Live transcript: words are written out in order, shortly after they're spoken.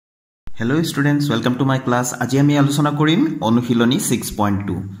Hello students, welcome to my class. আজি আমি আলোচনা কৰিম অনুশীলনী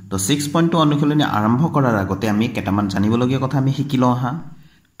 6.2. তো 6.2 অনুশীলনী আৰম্ভ কৰাৰ আগতে আমি কেটামান জানিবলগীয়া কথা আমি শিকিলো হা।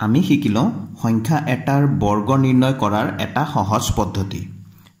 আমি শিকিলো সংখ্যা এটাৰ বৰ্গ নিৰ্ণয় কৰাৰ এটা সহজ পদ্ধতি।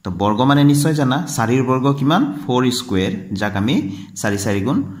 তো বৰ্গ মানে নিশ্চয় জানা 4 ৰ বৰ্গ কিমান 4 স্কয়াৰ যাক আমি 4 4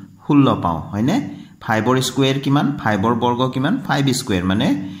 গুণ 16 পাও হয়নে 5 ৰ স্কয়াৰ কিমান 5 ৰ বৰ্গ কিমান 5 স্কয়াৰ মানে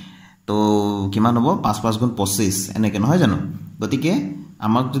তো কিমান হ'ব 5 5 গুণ 25 এনেকে নহয় জানো গতিকে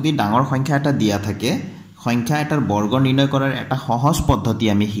আমাক যদি ডাঙৰ সংখ্যা এটা দিয়া থাকে সংখ্যা এটাৰ বৰ্গ নিৰ্ণয় কৰাৰ এটা সহজ পদ্ধতি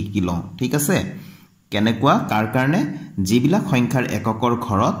আমি শিকিলো ঠিক আছে কেনেকুৱা কাৰ কাৰণে যিবিলাক সংখ্যাৰ এককৰ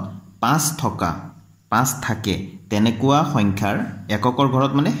ঘৰত 5 থাকে তেনেকুৱা সংখ্যাৰ এককৰ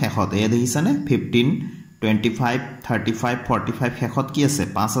ঘৰত মানে শেষত এ দেখিছানে 15 25 35 45 শেষত কি আছে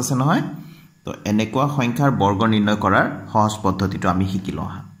 5 আছে নহয় তো এনেকুৱা সংখ্যাৰ বৰ্গ নিৰ্ণয় কৰাৰ সহজ পদ্ধতিটো আমি শিকিলো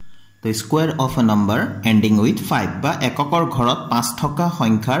The square of a number ending with 5 বা এককৰ ঘৰত 5 থকা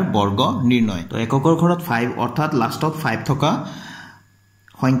সংখ্যাৰ বৰ্গ নিৰ্ণয় তো এককৰ ঘৰত 5 অৰ্থাৎ লাষ্টত 5 থকা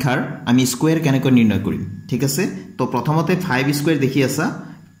সংখ্যাৰ আমি স্কয়াৰ কেনেকৈ নিৰ্ণয় কৰিম ঠিক আছে তো প্ৰথমতে 5 স্কয়াৰ দেখি আছা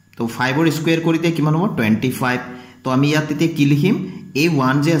তো 5 ৰ স্কয়াৰ কৰিতে কিমান হ'ব 25 তো আমি ইয়াতে কি লিখিম এই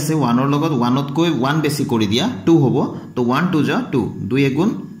 1 যে আছে 1 ৰ লগত 1 তকৈ 1 বেছি কৰি দিয়া 2 হ'ব তো 1 2 যা 2 2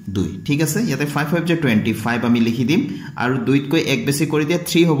 গুণ 2 ঠিক আছে ইয়াতে 5 5 যে 25 আমি লিখি দিম আৰু 2 তকৈ 1 বেছি কৰি দিয়া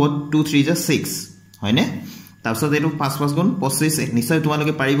 3 হ'ব 2 3 যা 6 হয়নে তাৰপিছত এটো 5 5 গুণ 25 নিশ্চয়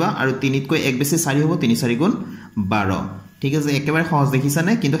তোমালোকে পাৰিবা আৰু 3 তকৈ 1 বেছি 4 হ'ব 3 4 গুণ 12 ঠিক আছে একেবাৰে সহজ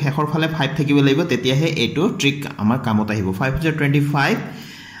দেখিছানে কিন্তু শেষৰ ফালে 5 থাকিব লাগিব তেতিয়াহে এটো ট্ৰিক আমাৰ কামত আহিব 5 যা 25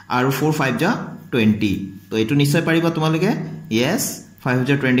 আৰু 4 5 যা 20 তো এটো নিশ্চয় পাৰিবা তোমালোকে yes 5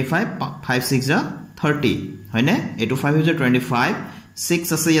 যা 25 5 6 যা 30 হয়নে এটো 5 যা 25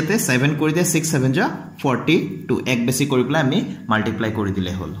 6 আছে ইয়াতে 7 কৰি দে 6 7 যা 42 এক বেছি কৰি প্লাই আমি মাল্টিপ্লাই কৰি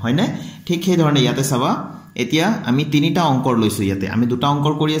দিলে হল হয়নে ঠিক সেই ধৰণে ইয়াতে চাবা এতিয়া আমি তিনিটা অংকৰ লৈছো ইয়াতে আমি দুটা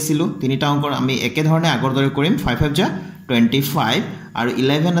অংকৰ কৰি আছিল তিনিটা অংকৰ আমি একে ধৰণে আগৰ দৰে কৰিম 5 5 যা 25 আৰু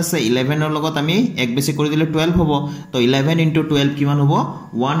 11 আছে 11 ৰ লগত আমি এক বেছি কৰি দিলে 12 হ'ব তো 11 * 12 কিমান হ'ব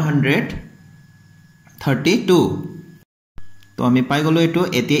 132 তো আমি পাই গলো এটো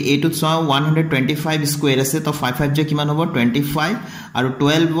এতে এটো চাও 125 স্কয়াৰ আছে তো 5 5 যে কিমান হ'ব 25 আৰু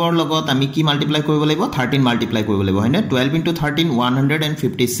 12 ৰ লগত আমি কি মাল্টিপ্লাই কৰিব লাগিব 13 মাল্টিপ্লাই কৰিব লাগিব হয়নে 12 * 13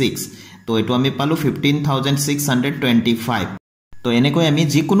 156 তো এটো আমি পালো 15625 তো এনেকৈ আমি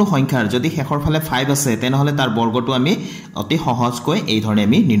যিকোনো সংখ্যাৰ যদি শেষৰ ফালে 5 আছে তেনেহলে তাৰ বৰ্গটো আমি অতি সহজকৈ এই ধৰণে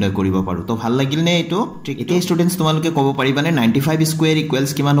আমি নিৰ্ণয় কৰিব পাৰো তো ভাল লাগিল নে এটো ঠিক এতিয়া ষ্টুডেন্টস তোমালোকে ক'ব পাৰিবানে 95 স্কয়াৰ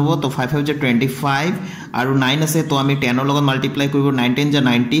ইকুৱেলস কিমান হ'ব তো 5 5 যে 25 আৰু 9 আছে তো আমি 10 ৰ লগত মাল্টিপ্লাই কৰিব 9 10 যে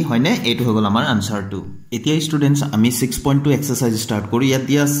 90 হয়নে এটো হৈ গল আমাৰ আনসাৰটো এতিয়া ষ্টুডেন্টস আমি 6.2 এক্সাৰসাইজ স্টাৰ্ট কৰো ইয়াত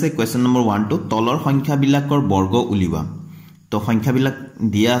দিয়া আছে কোৱেশ্চন নম্বৰ 1 টু তলৰ সংখ্যাবিলাকৰ বৰ্গ উলিওৱা তো সংখ্যাবিলাক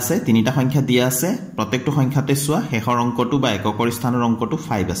দিয়া আছে তিনিটা সংখ্যা দিয়া আছে প্ৰত্যেকটো সংখ্যাতে সোৱা শেষৰ অংকটো বা এককৰ স্থানৰ অংকটো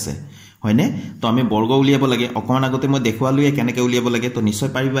 5 আছে হয়নে তো আমি বৰ্গ উলিয়াব লাগে অকমান আগতে মই দেখুৱালুয়ে কেনেকৈ উলিয়াব লাগে তো নিশ্চয়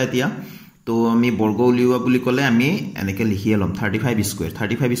পাৰিবা এতিয়া তো আমি বৰ্গ উলিওৱা বুলি ক'লে আমি এনেকৈ লিখি লম 35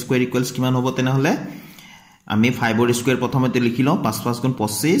 স্কয়াৰ ইকুৱেলস কিমান হ'ব তেনেহলে আমি 5 ৰ স্কয়াৰ প্ৰথমতে লিখি লম 5 5 গুণ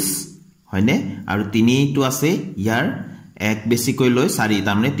 25 হয়নে আৰু 3 টো আছে ইয়াৰ এক বেছি কৈ লৈ 4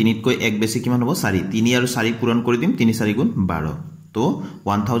 তাৰমানে 3 তকৈ এক বেছি কিমান হ'ব 4 3 আৰু 4 পূৰণ কৰি দিম 3 4 গুণ 12 তো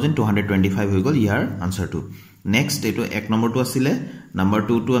 1225 হৈ গল ইয়াৰ আনসাৰটো নেক্সট এটো এক নম্বৰটো আছিল নম্বৰ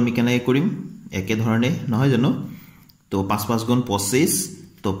 2 টো আমি কেনে কৰিম একে ধৰণে নহয় জানো তো 5 5 গুণ 25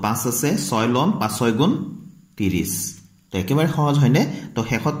 তো 5 আছে 6 লম 5 6 গুণ 30 তো একেবাৰে সহজ হয়নে তো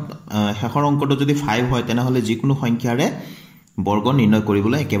শেষৰ অংকটো যদি 5 হয় তেনেহলে যিকোনো সংখ্যাৰে বৰ্গ নিৰ্ণয়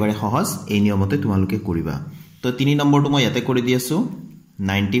কৰিবলৈ একেবাৰে সহজ এই নিয়মতে তোমালোকে কৰিবা তো 3 নম্বৰটো মই ইয়াতে কৰি দি আছো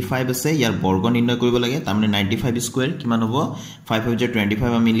 95 আছে ইয়াৰ বৰ্গ নিৰ্ণয় কৰিব লাগে তাৰমানে 95 স্কয়াৰ কিমান হ'ব 5 5 যে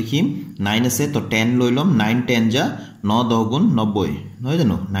 25 আমি লিখিম 9 আছে তো 10 লৈ লম 9 10 যা 9 10 গুণ 90 নহয়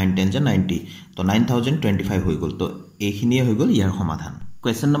জানো 9 10 যা 90 তো 9025 হৈ গল তো এইখিনিয়ে হৈ গল ইয়াৰ সমাধান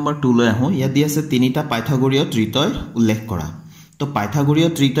কোৱেশ্চন নম্বৰ 2 লৈ আহো ইয়াত দি আছে তিনিটা পাইথাগোৰীয় ত্ৰিতয় উল্লেখ কৰা তো পাইথাগোৰীয়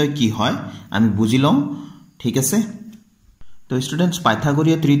ত্ৰিতয় কি হয় আমি বুজি লম ঠিক আছে তো স্টুডেন্টস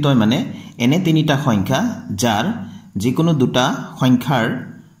পাইথাগোৰীয় ত্ৰিতয় মানে এনে তিনিটা সংখ্যা যাৰ যিকোনো দুটা সংখ্যাৰ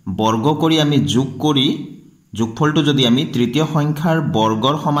বৰ্গ কৰি আমি যোগ কৰি যোগফলটো যদি আমি তৃতীয় সংখ্যাৰ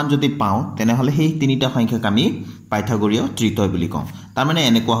বৰ্গৰ সমান যদি পাও তেনেহলে সেই তিনিটা সংখ্যাক আমি পাইথাগোৰীয় ত্ৰিতয় বুলি কওঁ তাৰ মানে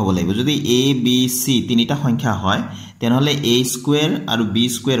এনেকুৱা হ'ব লাগিব যদি a b c তিনিটা সংখ্যা হয় তেনেহলে a স্কয়াৰ আৰু b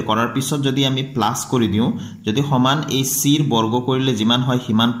স্কয়াৰ কৰাৰ পিছত যদি আমি প্লাস কৰি দিও যদি সমান এই c ৰ বৰ্গ কৰিলে যিমান হয়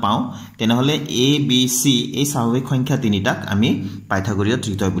হিমান পাও তেনেহলে a b c এই স্বাভাৱিক সংখ্যা তিনিটাক আমি পাইথাগোৰীয়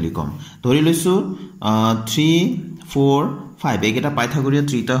ত্ৰিতয় বুলি কম ধৰি লৈছো 3 4 5 এইকেইটা পাইথাগোৰীয়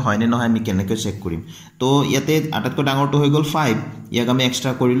ত্ৰিতয় হয়নে নহয় আমি কেনেকৈ চেক কৰিম তো ইয়াতে আটাইতকৈ ডাঙৰটো হৈ গ'ল 5 ইয়াক আমি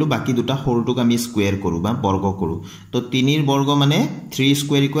এক্সট্ৰা কৰিলো বাকি দুটা সৰুটোক আমি স্কয়াৰ কৰো বা বৰ্গ কৰো তো 3 ৰ বৰ্গ মানে 3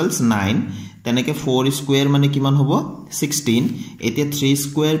 স্কয়াৰ ইকুৱেলছ 9 তেনেকে 4 স্কয়াৰ মানে কিমান হ'ব 16 এতিয়া 3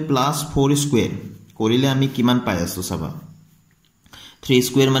 স্কয়াৰ প্লাস 4 স্কয়াৰ কৰিলে আমি কিমান পাই আছো চাবা 3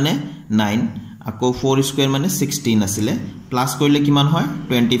 স্কয়াৰ মানে 9 আকৌ 4 স্কয়াৰ মানে 16 আছিলে প্লাস কৰিলে কিমান হয়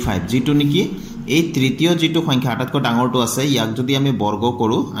 25 যেটো নেকি এই তৃতীয় যেটো সংখ্যা আটাইতকৈ ডাঙৰটো আছে ইয়াক যদি আমি বৰ্গ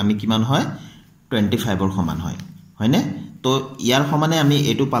কৰো আমি কিমান হয় 25 ৰ সমান হয় হয়নে তো ইয়াৰ সমানে আমি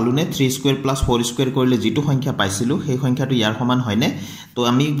এটো পালুনে 3 স্কয়াৰ প্লাস 4 স্কয়াৰ কৰিলে যেটো সংখ্যা পাইছিলো সেই সংখ্যাটো ইয়াৰ সমান হয়নে তো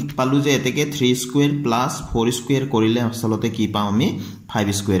আমি পালু যে এতেকে 3 স্কয়াৰ প্লাস 4 স্কয়াৰ কৰিলে আসলতে কি পাও আমি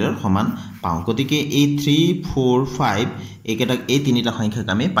 5 স্কয়াৰৰ সমান পাও গতিকে এই 3 4 5 একেটা এই তিনিটা সংখ্যাক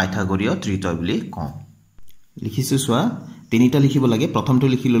আমি পাইথাগোৰীয় ত্ৰিতয় বুলি কওঁ লিখিছো সোৱা তিনিটা লিখিব লাগে প্ৰথমটো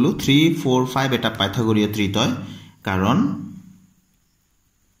লিখি ললো 3 4 5 এটা পাইথাগোৰীয় ত্ৰিতয় কাৰণ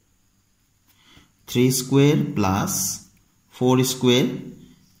 3 স্কয়াৰ প্লাস 4 স্কয়াৰ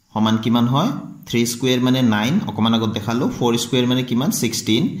সমান কিমান হয় 3 স্কয়াৰ মানে 9 অকমান আগত দেখালো 4 স্কয়াৰ মানে কিমান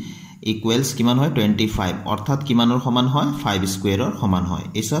 16 ইকুৱেলছ কিমান হয় 25 অৰ্থাৎ কিমানৰ সমান হয় 5 স্কয়াৰৰ সমান হয়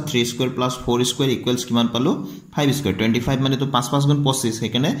এসা 3 স্কয়াৰ প্লাস 4 স্কয়াৰ ইকুৱেলছ কিমান পালো 5 স্কয়াৰ 25 মানে তো 5 5 গুণ 25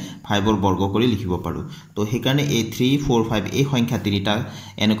 সেইকাৰণে 5 ৰ বৰ্গ কৰি লিখিব পাৰো তো সেইকাৰণে এই 3 4 5 এই সংখ্যা তিনিটা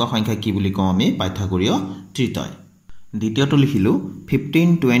এনেকুৱা সংখ্যা কি বুলি কওঁ আমি পাইথাগোৰীয় ত্ৰিতয় দ্বিতীয়টো লিখিলো 15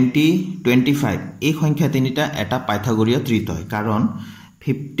 20 25 এই সংখ্যা তিনিটা এটা পাইথাগোৰীয় ত্ৰিতয় কাৰণ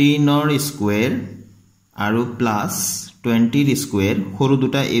 15 ৰ স্কয়াৰ আৰু প্লাস 20 ৰ স্কয়াৰ সৰু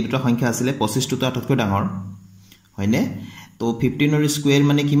দুটা এই দুটা সংখ্যা আছিল 25 টো আটাইতকৈ ডাঙৰ হয়নে তো 15 ৰ স্কয়াৰ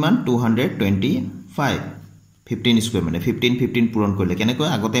মানে কিমান 225 15 স্কয়াৰ মানে 15 15 পূৰণ কৰিলে কেনেকৈ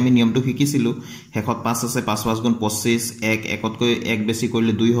আগতে আমি নিয়মটো শিকিছিলো হেকত 5 আছে 5 5 গুণ 25 1 একতকৈ 1 বেছি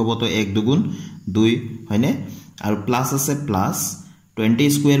কৰিলে 2 হ'ব তো 1 2 গুণ 2 হয়নে আৰু প্লাস আছে প্লাস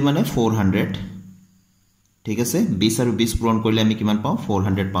 20 স্কয়াৰ মানে 400 ঠিক আছে 20 আৰু 20 পূৰণ কৰিলে আমি কিমান পাও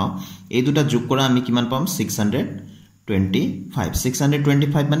 400 পাও এই দুটা যোগ কৰা আমি কিমান পাম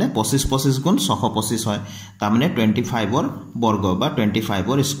 625 মানে 25 25 গুণ 625 হয় তাৰ মানে 25 ৰ বৰ্গ বা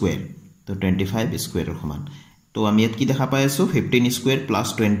 25 ৰ স্কয়াৰ তো 25 স্কয়াৰৰ সমান তো আমি ইয়াত কি দেখা পাই আছো 15 স্কয়াৰ প্লাস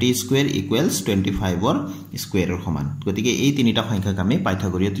 20 স্কয়াৰ ইকুৱেলছ 25 ৰ স্কয়াৰৰ সমান গতিকে এই তিনিটা সংখ্যাক আমি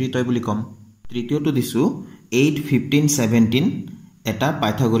পাইথাগোৰীয় ত্ৰিতয় বুলি কম তৃতীয়টো দিছো 8 15 17 এটা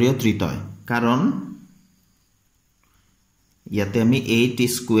পাইথাগোৰীয় ত্ৰিতয় কাৰণ ইয়াতে আমি 8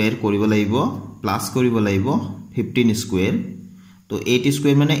 স্কয়াৰ কৰিব লাগিব প্লাস কৰিব লাগিব 15 স্কয়াৰ তো 8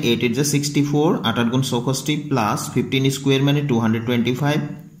 স্কয়াৰ মানে 8 ইজ 64 8 গুণ 64 প্লাস 15 স্কয়াৰ মানে 225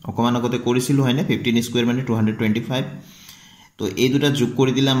 অকমান আগতে কৰিছিল হয়নে 15 স্কয়াৰ মানে 225 তো এই দুটা যোগ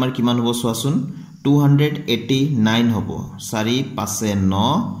কৰি দিলে আমাৰ কিমান হ'ব সোৱাচোন 289 হ'ব 4 5 9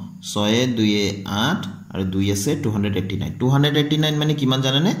 6 2 8 আৰু 2 আছে 289 মানে কিমান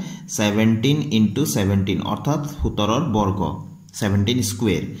জানেনে 17 into 17 অৰ্থাৎ 17 ৰ বৰ্গ 17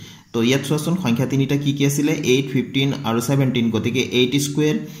 স্কয়াৰ তো ইয়াত সোৱাচোন সংখ্যা তিনিটা কি কি আছিল 8 15 আৰু 17 গতিকে 8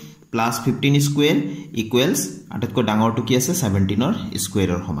 স্কয়াৰ প্লাস 15 স্কয়াৰ ইকুৱেলছ আটাইতকৈ ডাঙৰটো কি আছে 17 ৰ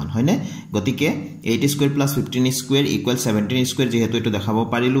স্কয়াৰৰ সমান হয়নে গতিকে 8 square plus 15 square equal 17 square যেহেতু এটো দেখাব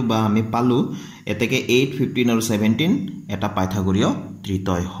পাৰিলো বা আমি পালো এতেকে 8 15 আৰু 17 এটা পাইথাগোৰীয়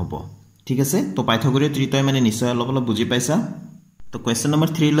ত্ৰিতয় হ'ব ঠিক আছে তো পাইথাগোৰীয় ত্ৰিতয় মানে নিশ্চয় অলপ অলপ বুজি পাইছা তো কোৱেশ্চন নম্বৰ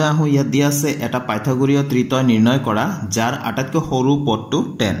 3 লৈ আহো ইয়াত দিয়া আছে এটা পাইথাগোৰীয় ত্ৰিতয় নিৰ্ণয় কৰা যাৰ আটাইতকৈ সৰু পদটো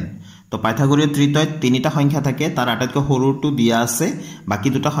 10 তো পাইথাগোৰীয় ত্ৰিতয়ত তিনিটা সংখ্যা থাকে তাৰ আটাইতকৈ সৰুটো দিয়া আছে বাকি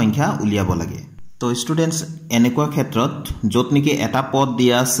দুটা সংখ্যা উলিয়াব লাগে তো স্টুডেন্টস এনেকুৱা ক্ষেত্ৰত যত নেকি এটা পদ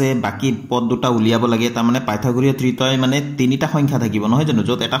দিয়া আছে বাকি পদ দুটা উলিয়াব লাগে তাৰ মানে পাইথাগোৰীয় ত্ৰিতয় মানে তিনিটা সংখ্যা থাকিব নহয় জানো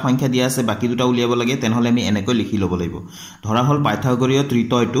যত এটা সংখ্যা দিয়া আছে বাকি দুটা উলিয়াব লাগে তেনেহলে আমি এনেকৈ লিখি লব লাগিব ধৰা হল পাইথাগোৰীয়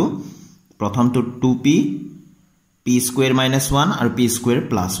ত্ৰিতয়টো প্ৰথমটো 2p p স্কয়াৰ - 1 আৰু p স্কয়াৰ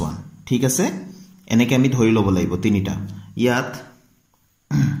 + 1 ঠিক আছে এনেকৈ আমি ধৰি লব লাগিব তিনিটা ইয়াত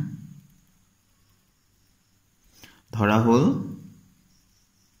ধৰা হল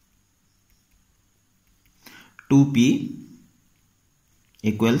 2p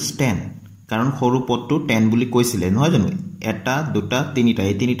 = 10 কাৰণ সৰু পদটো 10 বুলি কৈছিলে নহয় জানো এটা দুটা তিনিটা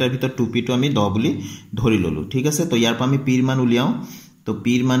এই তিনিটাৰ ভিতৰত 2p টো আমি 10 বুলি ধৰি ললো ঠিক আছে তো ইয়াৰ পৰা আমি p ৰ মান উলিয়াও তো p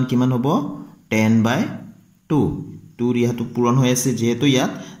ৰ মান কিমান হ'ব 10/2 2 ইয়াতো পূৰণ হৈ আছে যেহেতু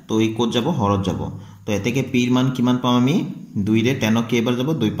ইয়াত তো এই কোড যাব হৰত যাব তো এতেকে p ৰ মান কিমান পাম আমি 2 ৰে 10 ক এবাৰ যাব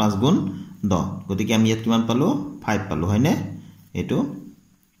 2 5 গুণ 10 গতিকে আমি ইয়াত কিমান পালো 5 পালো হয়নে এটো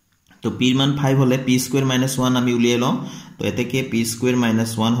তো p ৰ মান 5 হলে p স্কয়াৰ - 1 আমি উলিয়াই লওঁ তো এতেকে p স্কয়াৰ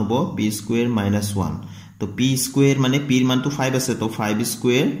 - 1 হ'ব p স্কয়াৰ - 1 তো p স্কয়াৰ মানে p ৰ মানটো 5 আছে তো 5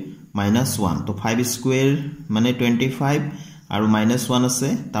 স্কয়াৰ - 1 তো 5 স্কয়াৰ মানে 25 আৰু -1 আছে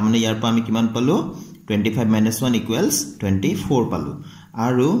তাৰ মানে ইয়াৰ পৰা আমি কিমান পালো 25 minus 1 equals 24 পালো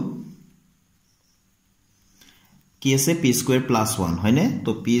আৰু কি আছে p square plus 1 হয়নে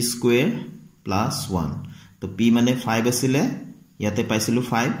তো p square plus 1 তো p মানে 5 আছিল ইয়াতে পাইছিলো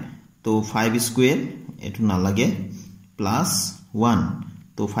 5 তো 5 square এটো না লাগে plus 1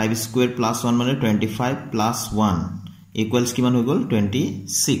 তো 5 square plus 1 মানে 25 plus 1 equals কিমান হৈ গল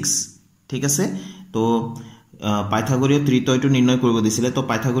 26 ঠিক আছে তো পাইথাগোৰীয় ত্ৰিতয়টো নিৰ্ণয় কৰিব দিছিলে তো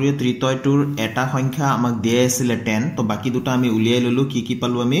পাইথাগোৰীয় ত্ৰিতয়টোৰ এটা সংখ্যা আমাক দিয়া আছিল 10 তো বাকি দুটা আমি উলিয়াই ললো কি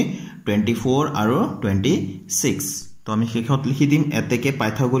পালো আমি 24 আৰু 26 তো আমি শেষত লিখি দিম এতেকে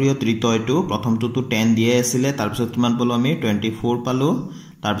পাইথাগোৰীয় ত্ৰিতয়টো প্ৰথমটোটো 10 দিয়া আছিল তাৰ পিছত কিমান পালো আমি 24 পালো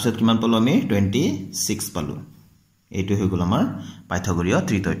তাৰ পিছত কিমান পালো আমি 26 পালো এইটো হৈ গল আমাৰ পাইথাগোৰীয়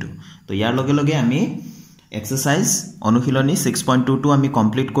ত্ৰিতয়টো তো ইয়াৰ লগে লগে আমি এক্সাৰসাইজ অনুশীলনী 6.22 আমি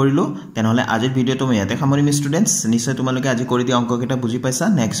কমপ্লিট কৰিলো তেনহলে আজিৰ ভিডিওটো মই ইয়াতে সামৰিম স্টুডেন্টস নিশ্চয় তোমালোকে আজি কৰি দিয়া অংককেইটা বুজি পাইছা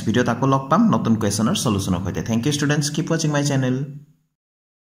নেক্সট ভিডিওত আকৌ লগ পাম নতুন কোৱেশ্যনৰ সলিউশনৰ সৈতে thank U students keep watching my channel